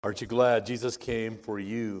Aren't you glad Jesus came for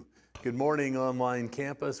you? Good morning, online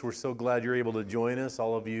campus. We're so glad you're able to join us,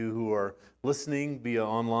 all of you who are listening via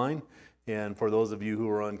online, and for those of you who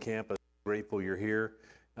are on campus, grateful you're here.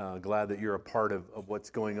 Glad that you're a part of what's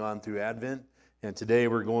going on through Advent. And today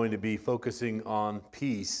we're going to be focusing on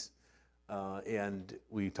peace. And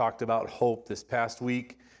we talked about hope this past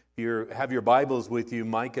week. If you have your Bibles with you,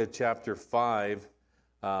 Micah chapter 5,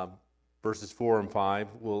 verses 4 and 5.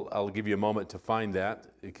 I'll give you a moment to find that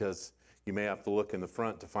because you may have to look in the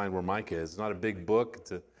front to find where Micah is. It's not a big book.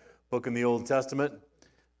 It's a book in the Old Testament.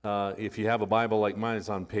 If you have a Bible like mine, it's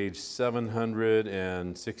on page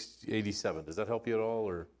 787. Does that help you at all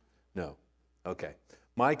or no? Okay.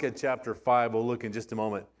 Micah chapter 5, we'll look in just a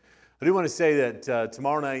moment. I do want to say that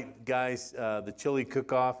tomorrow night, guys, the chili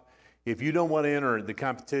cook-off, if you don't want to enter the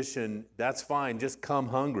competition, that's fine. Just come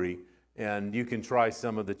hungry. And you can try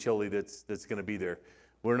some of the chili that's going to be there.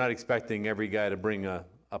 We're not expecting every guy to bring a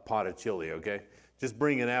pot of chili, okay? Just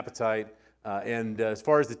bring an appetite. And as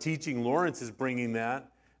far as the teaching, Lawrence is bringing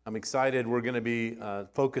that. I'm excited. We're going to be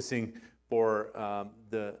focusing for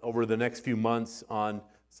over the next few months on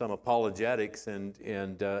some apologetics and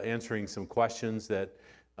answering some questions that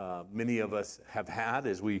many of us have had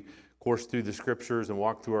as we course through the scriptures and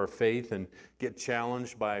walk through our faith and get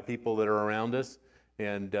challenged by people that are around us.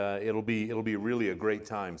 And it'll be really a great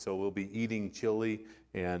time. So we'll be eating chili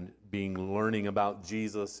and learning about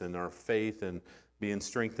Jesus and our faith and being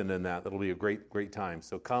strengthened in that. That'll be a great time.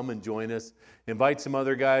 So come and join us. Invite some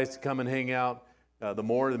other guys to come and hang out. The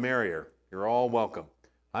more, the merrier. You're all welcome.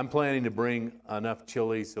 I'm planning to bring enough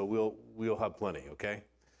chili, so we'll have plenty. Okay.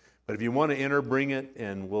 But if you want to enter, bring it,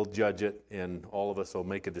 and we'll judge it, and all of us will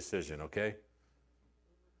make a decision. Okay.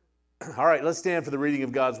 All right, let's stand for the reading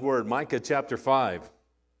of God's Word. Micah chapter 5.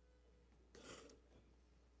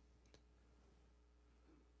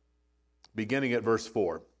 Beginning at verse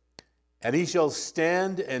 4. And he shall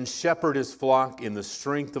stand and shepherd his flock in the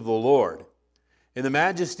strength of the Lord, in the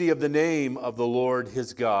majesty of the name of the Lord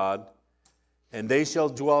his God, and they shall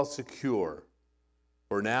dwell secure.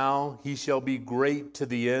 For now he shall be great to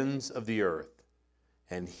the ends of the earth,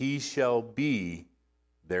 and he shall be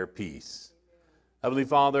their peace. Heavenly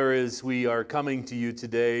Father, as we are coming to you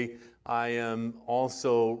today, I am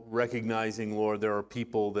also recognizing, Lord, there are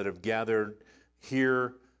people that have gathered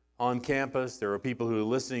here on campus. There are people who are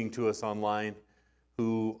listening to us online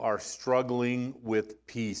who are struggling with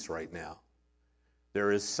peace right now.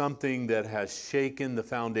 There is something that has shaken the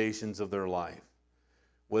foundations of their life,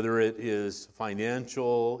 whether it is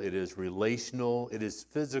financial, it is relational, it is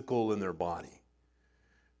physical in their body.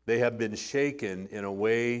 They have been shaken in a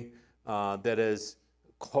way that has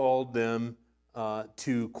called them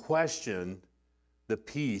to question the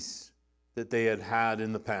peace that they had had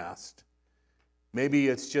in the past. Maybe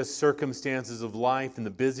it's just circumstances of life and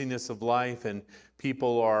the busyness of life, and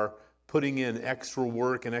people are putting in extra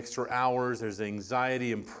work and extra hours. There's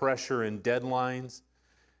anxiety and pressure and deadlines,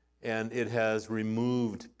 and it has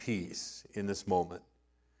removed peace in this moment.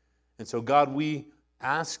 And so, God, we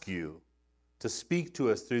ask you to speak to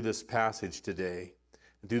us through this passage today,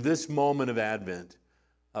 through this moment of Advent,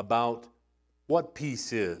 about what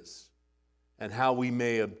peace is and how we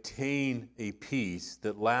may obtain a peace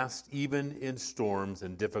that lasts even in storms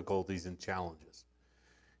and difficulties and challenges.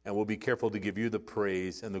 And we'll be careful to give you the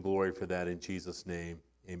praise and the glory for that in Jesus' name.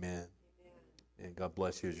 Amen. Amen. And God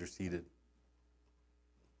bless you as you're seated.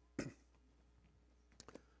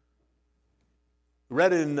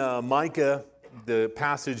 Read in Micah, the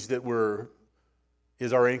passage that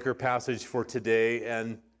is our anchor passage for today,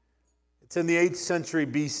 and it's in the 8th century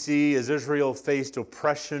BC as Israel faced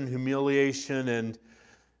oppression, humiliation, and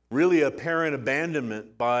really apparent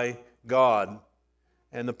abandonment by God.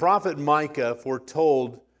 And the prophet Micah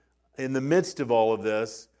foretold in the midst of all of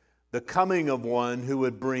this the coming of one who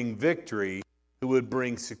would bring victory, who would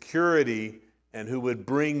bring security, and who would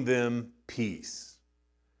bring them peace.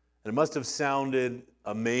 And it must have sounded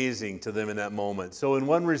amazing to them in that moment. So in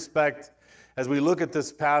one respect, as we look at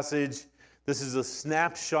this passage, this is a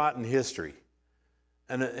snapshot in history,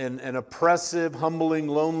 an oppressive, humbling,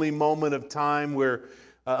 lonely moment of time where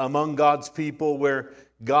among God's people, where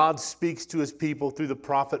God speaks to his people through the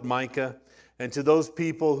prophet Micah, and to those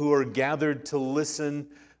people who are gathered to listen,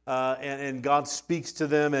 and God speaks to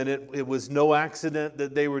them, and it was no accident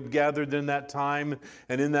that they were gathered in that time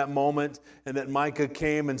and in that moment, and that Micah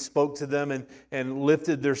came and spoke to them and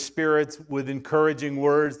lifted their spirits with encouraging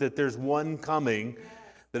words that there's one coming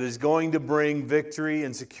that is going to bring victory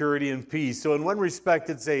and security and peace. So in one respect,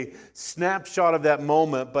 it's a snapshot of that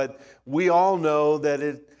moment, but we all know that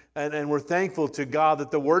and we're thankful to God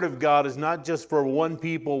that the Word of God is not just for one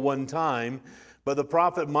people, one time, But the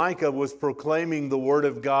prophet Micah was proclaiming the word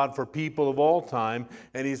of God for people of all time,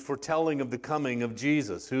 and he's foretelling of the coming of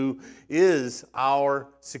Jesus, who is our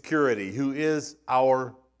security, who is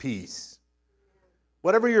our peace.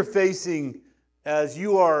 Whatever you're facing as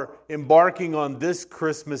you are embarking on this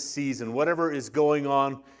Christmas season, whatever is going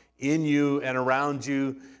on in you and around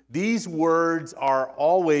you, these words are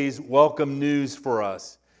always welcome news for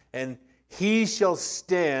us. And he shall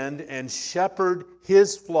stand and shepherd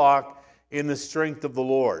his flock in the strength of the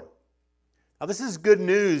Lord. Now, this is good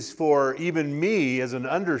news for even me as an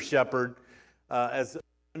under-shepherd,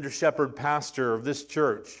 pastor of this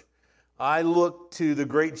church. I look to the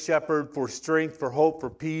great shepherd for strength, for hope, for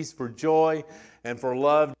peace, for joy, and for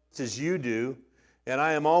love, just as you do. And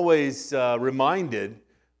I am always reminded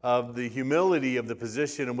of the humility of the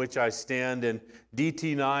position in which I stand. And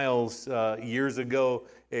D.T. Niles, years ago,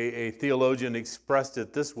 a theologian, expressed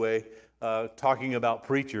it this way, talking about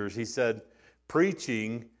preachers. He said,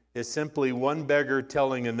 preaching is simply one beggar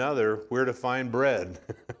telling another where to find bread.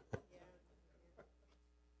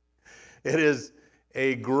 It is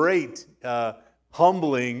a great,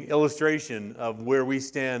 humbling illustration of where we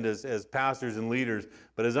stand as pastors and leaders.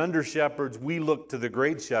 But as under shepherds, we look to the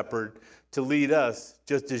great shepherd to lead us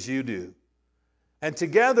just as you do. And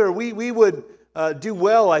together, we would do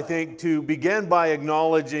well, I think, to begin by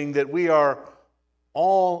acknowledging that we are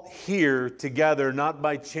all here together, not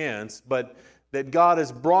by chance, but that God has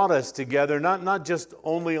brought us together, not just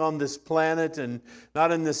only on this planet and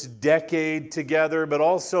not in this decade together, but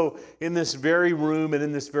also in this very room and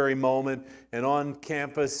in this very moment and on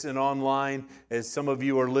campus and online, as some of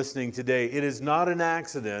you are listening today. It is not an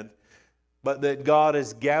accident, but that God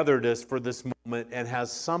has gathered us for this moment and has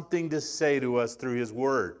something to say to us through His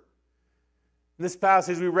Word. In this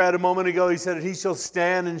passage we read a moment ago, He said that He shall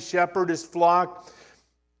stand and shepherd His flock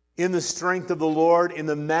in the strength of the Lord, in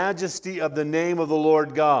the majesty of the name of the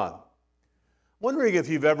Lord God. Wondering if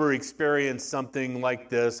you've ever experienced something like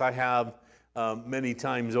this. I have many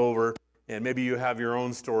times over, and maybe you have your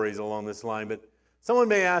own stories along this line, but someone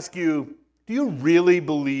may ask you, do you really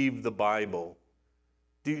believe the Bible?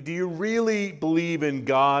 Do you really believe in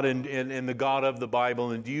God and the God of the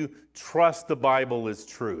Bible, and do you trust the Bible is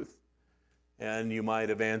truth? And you might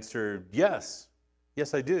have answered, yes.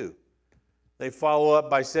 Yes, I do. They follow up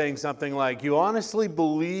by saying something like, you honestly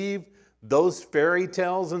believe those fairy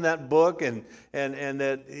tales in that book and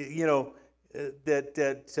that, you know,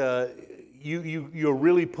 you're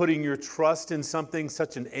really putting your trust in something,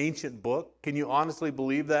 such an ancient book? Can you honestly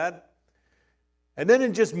believe that? And then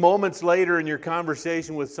in just moments later in your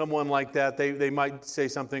conversation with someone like that, they might say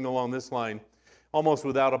something along this line, almost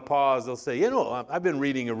without a pause. They'll say, you know, I've been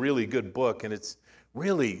reading a really good book, and it's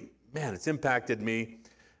really, man, it's impacted me.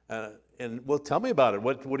 And well, tell me about it.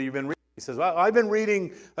 What have you been reading? He says, well, I've been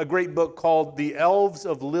reading a great book called The Elves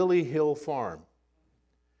of Lily Hill Farm.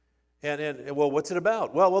 And well, what's it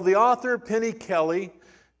about? Well, the author, Penny Kelly,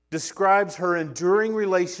 describes her enduring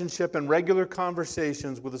relationship and regular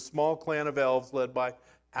conversations with a small clan of elves led by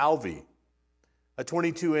Alvy, a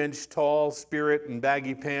 22-inch tall spirit in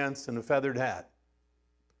baggy pants and a feathered hat.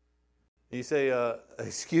 And you say,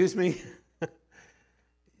 excuse me?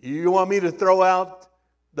 You want me to throw out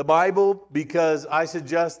the Bible because I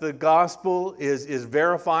suggest the gospel is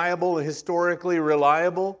verifiable and historically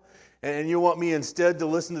reliable, and you want me instead to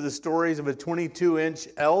listen to the stories of a 22-inch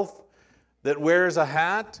elf that wears a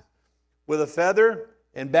hat with a feather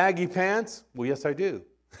and baggy pants? Well, yes, I do.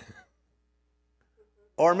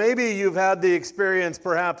 Or maybe you've had the experience,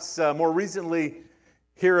 perhaps more recently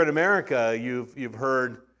here in America, you've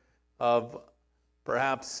heard of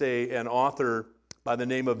perhaps an author by the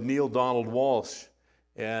name of Neale Donald Walsch.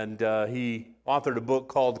 And he authored a book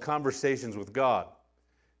called Conversations with God.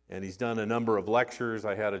 And he's done a number of lectures.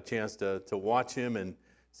 I had a chance to watch him and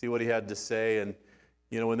see what he had to say. And,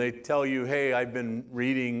 you know, when they tell you, hey, I've been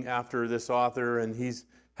reading after this author and he's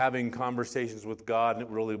having conversations with God, and it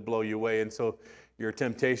will really blow you away. And so your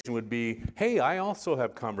temptation would be, hey, I also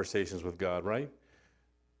have conversations with God, right?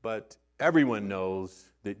 But everyone knows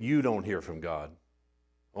that you don't hear from God.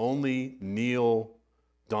 Only Neale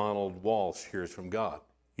Donald Walsch hears from God.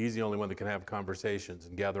 He's the only one that can have conversations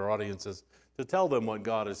and gather audiences to tell them what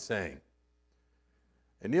God is saying.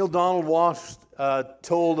 And Neale Donald Walsch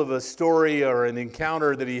told of a story or an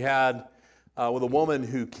encounter that he had with a woman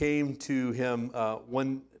who came to him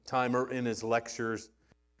one time in his lectures.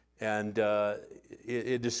 And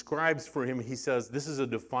it describes for him, he says, this is a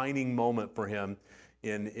defining moment for him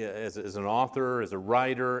as an author, as a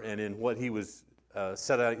writer, and in what he was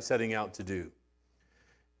setting out to do.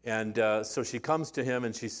 And so she comes to him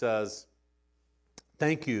and she says,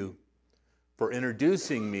 thank you for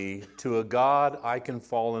introducing me to a God I can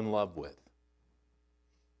fall in love with.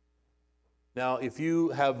 Now, if you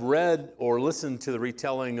have read or listened to the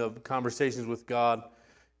retelling of Conversations with God,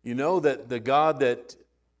 you know that the God that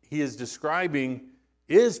he is describing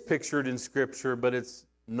is pictured in Scripture, but it's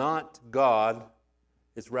not God.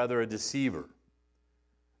 It's rather a deceiver.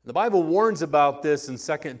 The Bible warns about this in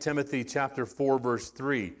 2 Timothy chapter 4, verse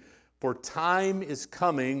 3. For time is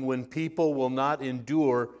coming when people will not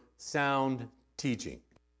endure sound teaching,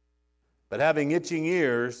 but having itching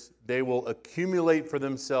ears, they will accumulate for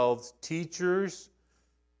themselves teachers,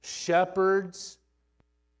 shepherds,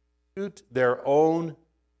 to suit their own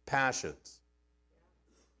passions.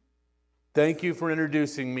 Thank you for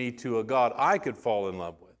introducing me to a God I could fall in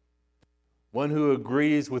love with, one who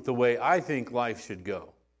agrees with the way I think life should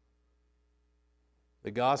go.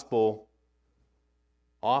 The gospel,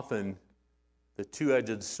 often the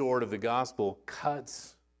two-edged sword of the gospel,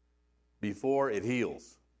 cuts before it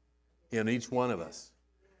heals in each one of us.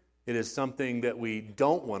 It is something that we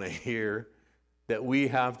don't want to hear, that we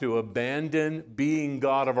have to abandon being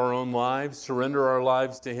God of our own lives, surrender our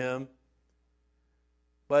lives to Him.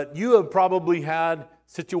 But you have probably had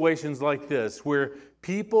situations like this where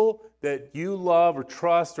people that you love or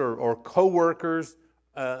trust or co-workers,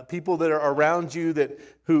 people that are around you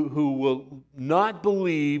who will not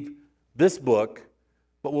believe this book,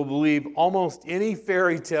 but will believe almost any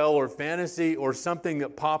fairy tale or fantasy or something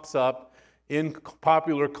that pops up in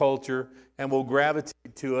popular culture and will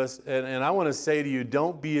gravitate to us. And I want to say to you,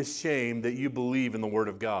 don't be ashamed that you believe in the Word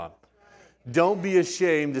of God. Don't be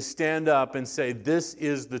ashamed to stand up and say, this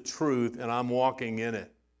is the truth and I'm walking in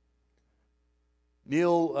it.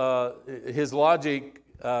 Neil, his logic,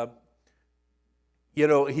 he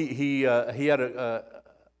had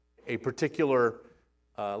a particular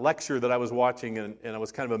lecture that I was watching, and I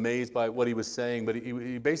was kind of amazed by what he was saying, but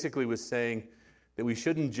he basically was saying that we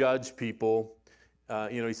shouldn't judge people.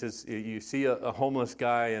 He says, you see a homeless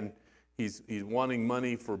guy and he's wanting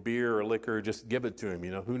money for beer or liquor, just give it to him.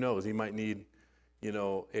 Who knows? He might need,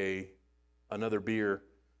 another beer,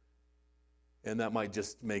 and that might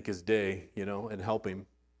just make his day, and help him.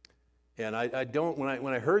 And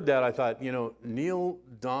when I heard that, I thought, Neil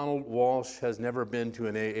Donald Walsh has never been to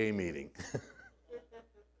an AA meeting.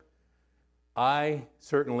 I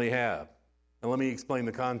certainly have. And let me explain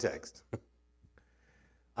the context.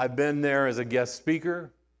 I've been there as a guest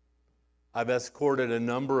speaker. I've escorted a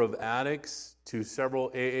number of addicts to several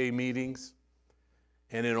AA meetings.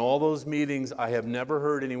 And in all those meetings, I have never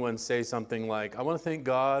heard anyone say something like, I want to thank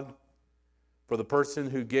God for the person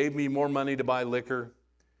who gave me more money to buy liquor.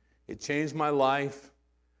 It changed my life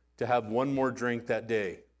to have one more drink that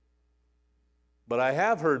day. But I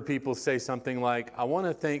have heard people say something like, I want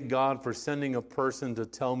to thank God for sending a person to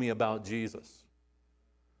tell me about Jesus.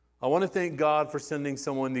 I want to thank God for sending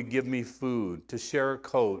someone to give me food, to share a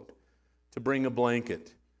coat, to bring a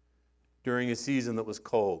blanket during a season that was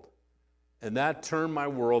cold. And that turned my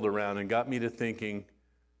world around and got me to thinking,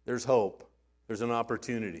 there's hope, there's an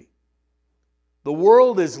opportunity. The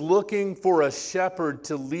world is looking for a shepherd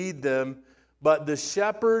to lead them, but the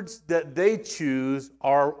shepherds that they choose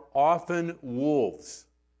are often wolves.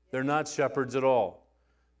 They're not shepherds at all.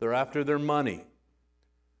 They're after their money.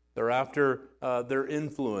 They're after their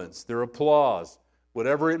influence, their applause,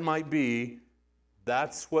 whatever it might be.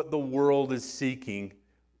 That's what the world is seeking.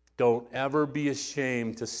 Don't ever be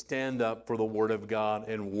ashamed to stand up for the Word of God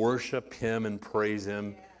and worship Him and praise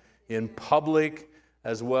Him in public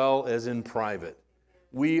as well as in private.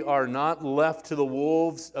 We are not left to the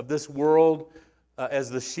wolves of this world as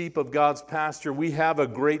the sheep of God's pasture. We have a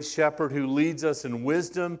great shepherd who leads us in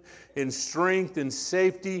wisdom, in strength, in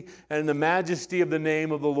safety, and in the majesty of the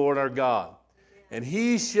name of the Lord our God. And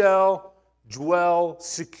He shall dwell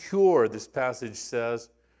secure, this passage says,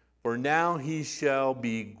 for now He shall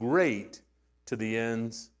be great to the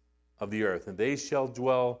ends of the earth. And they shall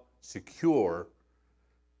dwell secure,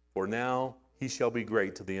 for now He shall be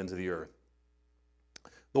great to the ends of the earth.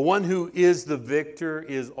 The one who is the victor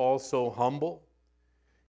is also humble.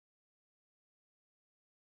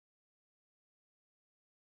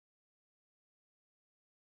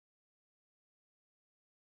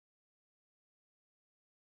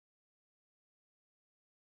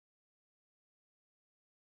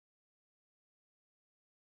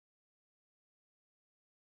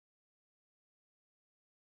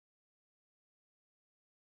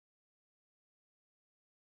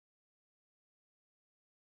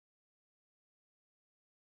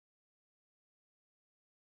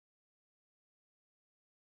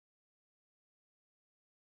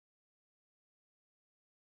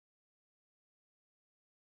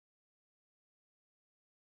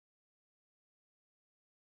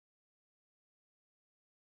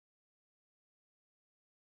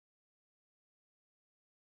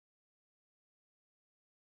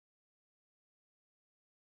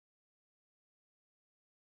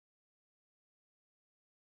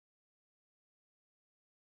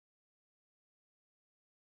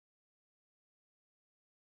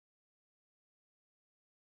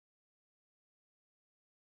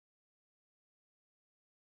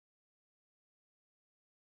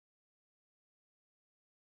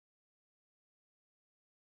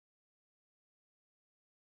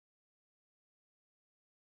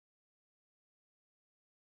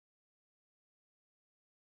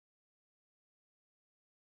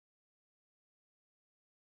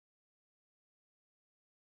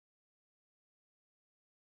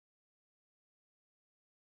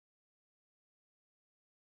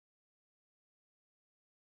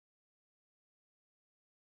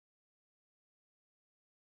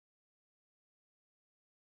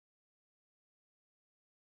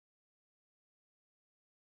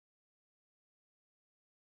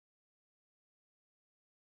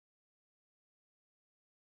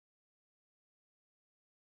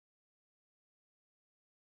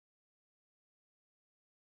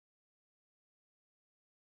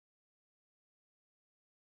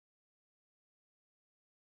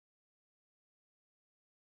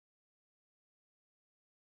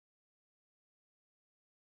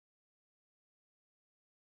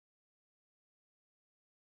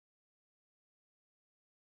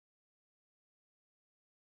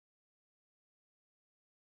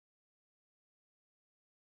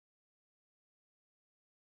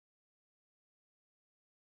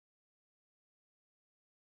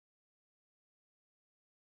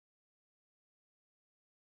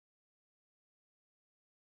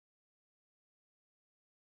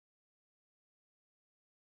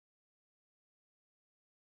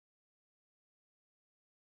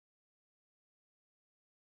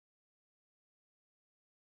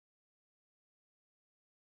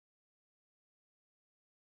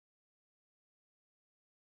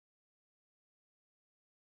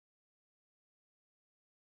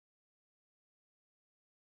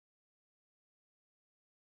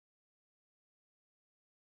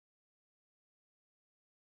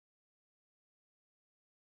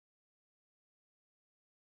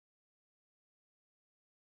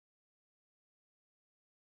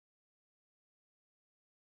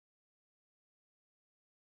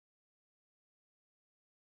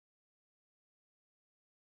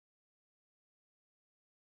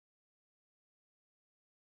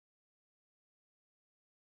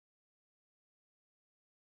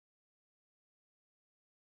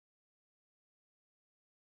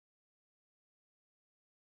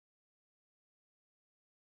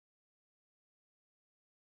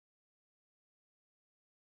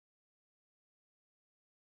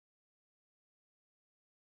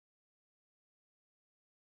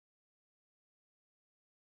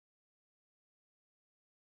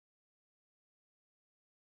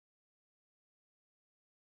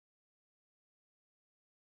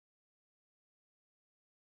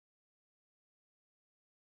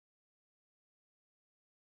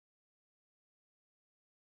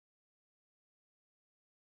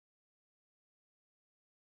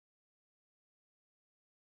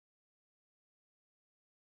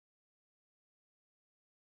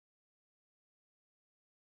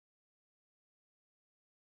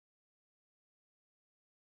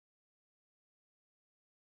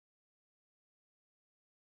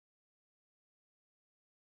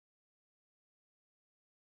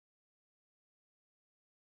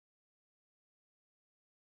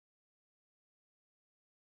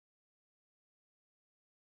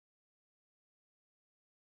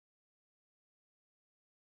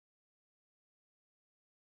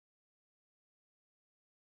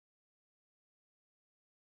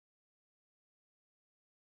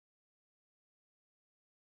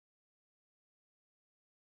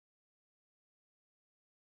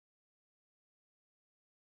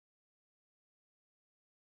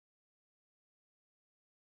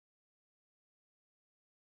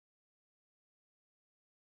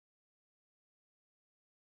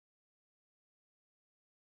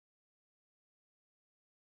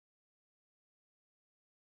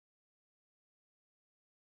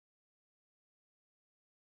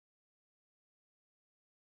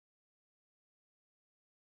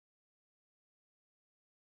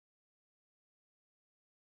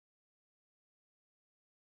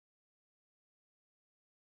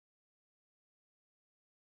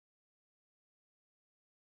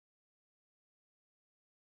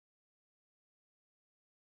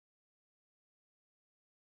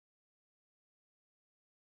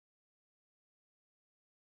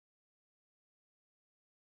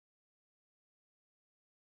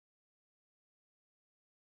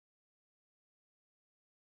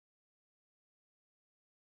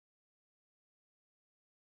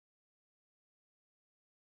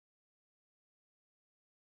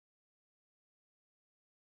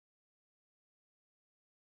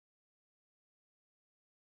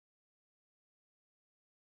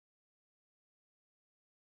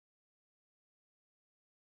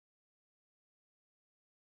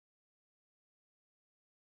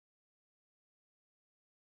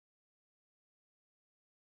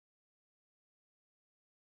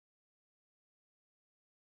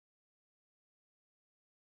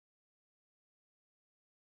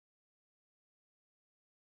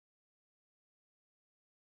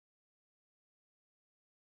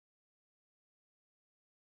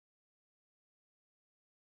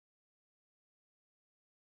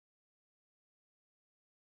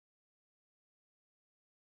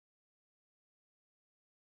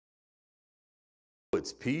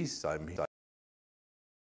 it's peace.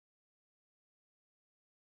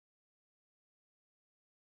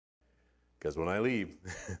 Because when I leave,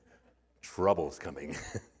 trouble's coming.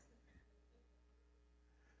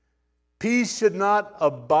 Peace should not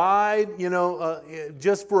abide,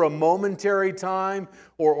 just for a momentary time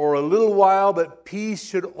or a little while, but peace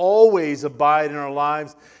should always abide in our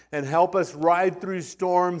lives and help us ride through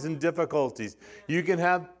storms and difficulties. You can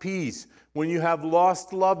have peace when you have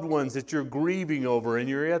lost loved ones that you're grieving over and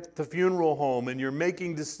you're at the funeral home and you're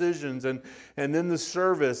making decisions and then the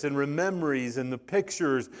service and memories and the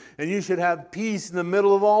pictures. And you should have peace in the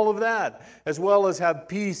middle of all of that, as well as have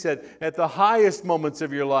peace at the highest moments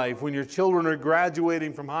of your life when your children are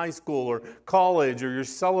graduating from high school or college, or you're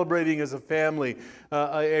celebrating as a family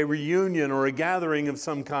a reunion or a gathering of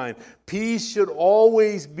some kind. Peace should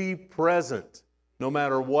always be present, no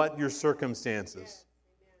matter what your circumstances.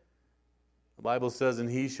 The Bible says, and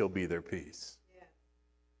he shall be their peace.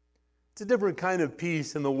 It's a different kind of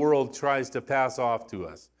peace than the world tries to pass off to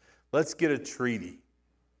us. Let's get a treaty.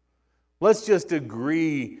 Let's just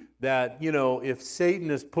agree that, if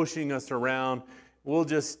Satan is pushing us around, we'll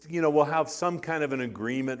just, we'll have some kind of an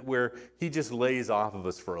agreement where he just lays off of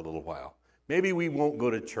us for a little while. Maybe we won't go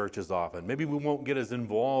to church as often. Maybe we won't get as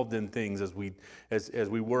involved in things as we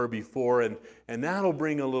were before, and that'll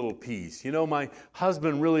bring a little peace. My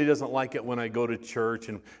husband really doesn't like it when I go to church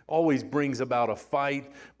and always brings about a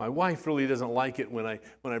fight. My wife really doesn't like it when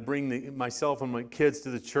I bring myself and my kids to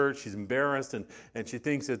the church. She's embarrassed and she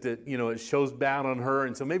thinks that it shows bad on her.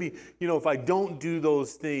 And so maybe, if I don't do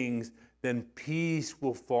those things, then peace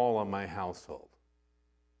will fall on my household.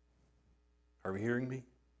 Are you hearing me?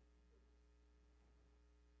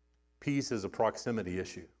 Peace is a proximity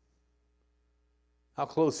issue. How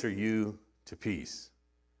close are you to peace?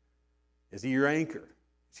 Is he your anchor?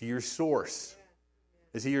 Is he your source?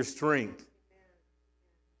 Is he your strength?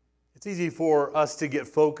 It's easy for us to get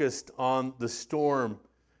focused on the storm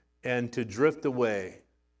and to drift away.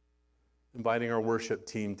 Inviting our worship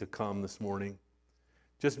team to come this morning.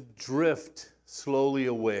 Just drift slowly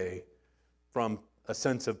away from a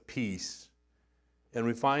sense of peace. And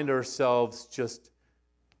we find ourselves just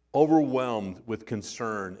overwhelmed with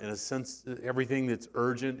concern, in a sense that everything that's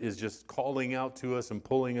urgent is just calling out to us and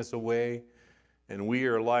pulling us away. And we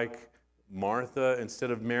are like Martha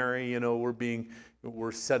instead of Mary.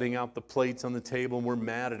 We're setting out the plates on the table, and we're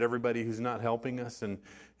mad at everybody who's not helping us, and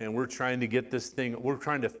we're trying to get this thing, we're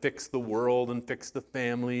trying to fix the world and fix the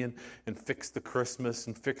family and fix the Christmas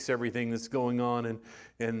and fix everything that's going on.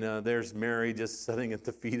 And there's Mary just sitting at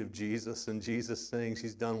the feet of Jesus, and Jesus saying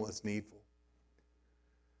she's done what's needful.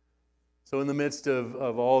 So in the midst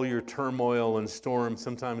of all your turmoil and storms,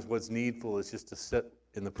 sometimes what's needful is just to sit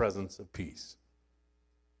in the presence of peace.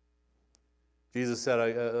 Jesus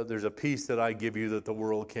said, there's a peace that I give you that the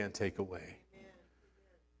world can't take away.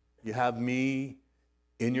 You have me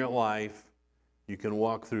in your life. You can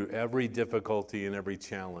walk through every difficulty and every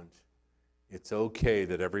challenge. It's okay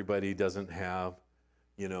that everybody doesn't have,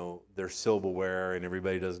 their silverware, and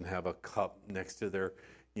everybody doesn't have a cup next to their,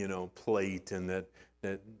 plate, and that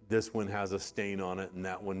this one has a stain on it and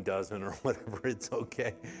that one doesn't, or whatever. It's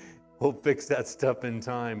okay. We'll fix that stuff in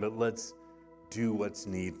time, but let's do what's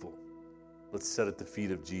needful. Let's sit at the feet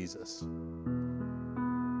of Jesus.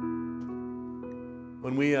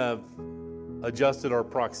 When we have adjusted our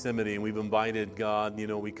proximity and we've invited God,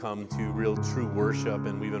 we come to real true worship,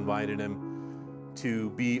 and we've invited him to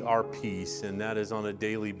be our peace, and that is on a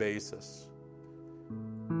daily basis.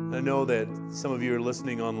 I know that some of you are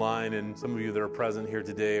listening online, and some of you that are present here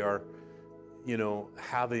today are,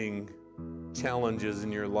 having challenges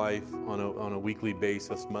in your life on a weekly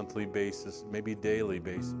basis, monthly basis, maybe daily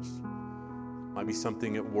basis. Might be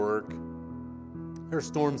something at work. There are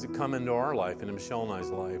storms that come into our life and in Michelle and I's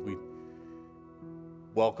life. We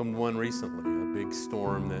welcomed one recently, a big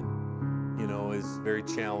storm that, is very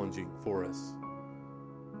challenging for us.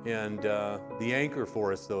 And the anchor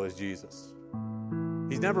for us, though, is Jesus.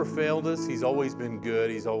 He's never failed us. He's always been good.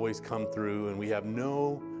 He's always come through, and we have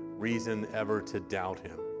no reason ever to doubt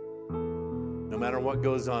him. No matter what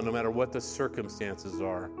goes on, no matter what the circumstances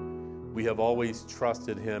are, we have always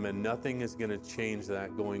trusted him, and nothing is going to change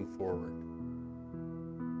that going forward.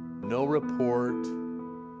 No report,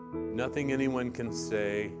 nothing anyone can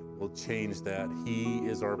say will change that. He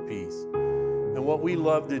is our peace. And what we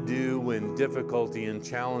love to do when difficulty and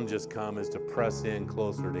challenges come is to press in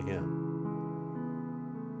closer to him.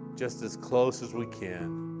 Just as close as we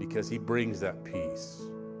can, because he brings that peace,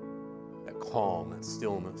 that calm, that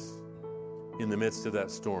stillness in the midst of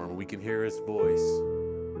that storm. We can hear his voice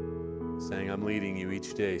saying, I'm leading you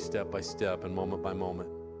each day, step by step and moment by moment.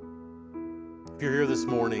 If you're here this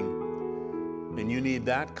morning and you need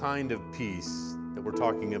that kind of peace that we're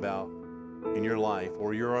talking about in your life,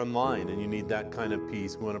 or you're online and you need that kind of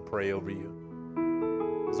peace, we want to pray over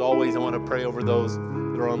you. As always, I want to pray over those that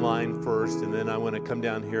are online first, and then I want to come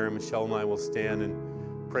down here and Michelle and I will stand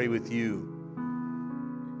and pray with you.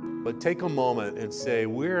 But take a moment and say,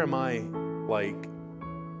 where am I like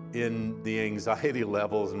in the anxiety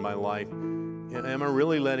levels in my life? Am I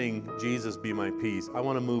really letting Jesus be my peace? I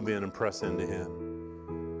want to move in and press into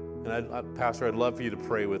him. And Pastor, I'd love for you to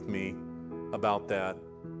pray with me about that.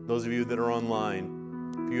 Those of you that are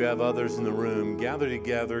online, if you have others in the room, gather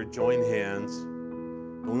together, join hands,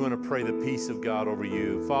 and we want to pray the peace of God over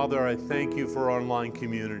you. Father, I thank you for our online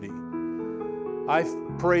community. I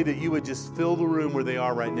pray that you would just fill the room where they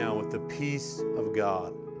are right now with the peace of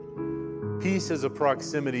God. Peace is a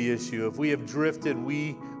proximity issue. If we have drifted,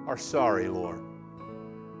 we are sorry, Lord.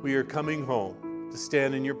 We are coming home to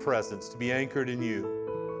stand in your presence, to be anchored in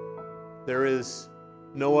you. There is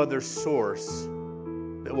no other source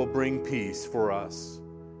that will bring peace for us.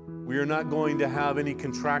 We are not going to have any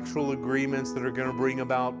contractual agreements that are going to bring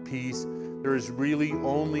about peace. There is really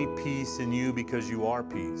only peace in you because you are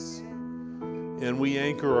peace. And we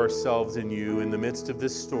anchor ourselves in you in the midst of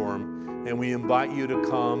this storm, and we invite you to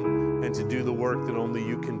come and to do the work that only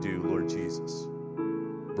you can do, Lord Jesus.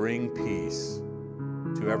 Bring peace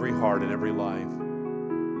to every heart and every life.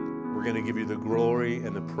 We're going to give you the glory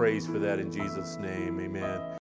and the praise for that in Jesus' name. Amen.